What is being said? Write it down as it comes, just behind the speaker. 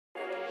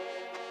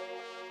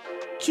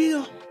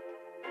Yeah.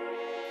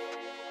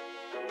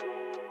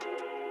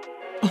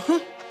 Uh-huh.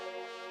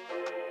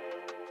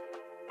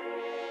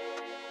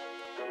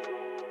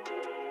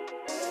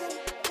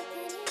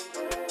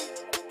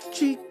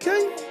 GK.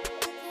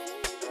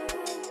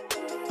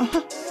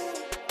 Uh-huh.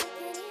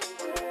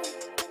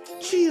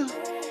 Yeah.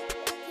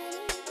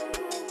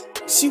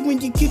 See,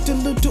 when you get a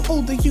little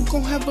older, you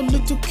gon' have a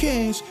little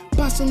cash.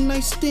 Buy some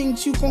nice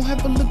things, you gon'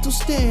 have a little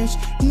stash.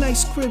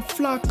 Nice crib,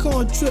 fly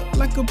car, drip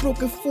like a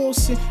broken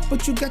faucet.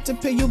 But you got to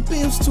pay your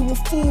bills to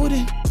afford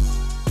it.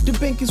 The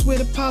bank is where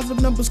the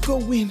positive numbers go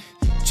in.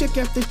 Check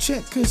after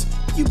check, cause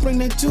you bring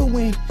that dough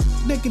in.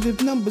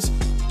 Negative numbers,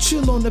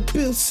 chill on the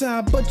bill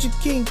side. Budget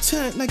game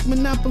tight like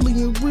Monopoly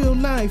in real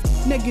life.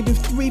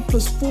 -3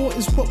 + 4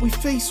 is what we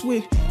face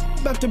with.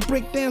 About to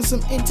break down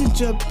some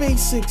integer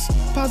basics.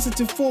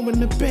 +4 in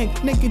the bank,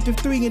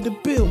 -3 in the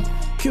bill.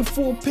 Can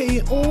 4 pay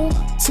it all?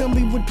 Tell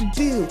me what the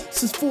deal.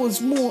 Since 4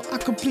 is more, I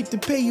complete the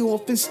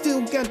payoff and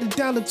still got the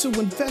dollar to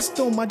invest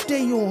on my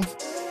day off.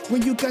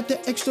 When you got the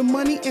extra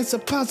money, answer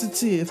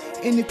positive.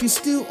 And if you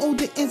still owe,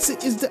 the answer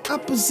is the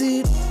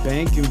opposite.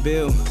 Bank and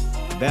bill,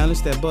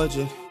 balance that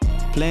budget.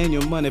 Plan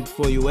your money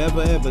before you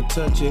ever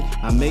touch it.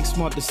 I make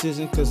smart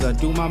decisions cause I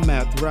do my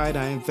math right.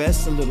 I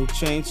invest a little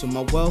change so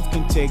my wealth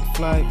can take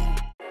flight.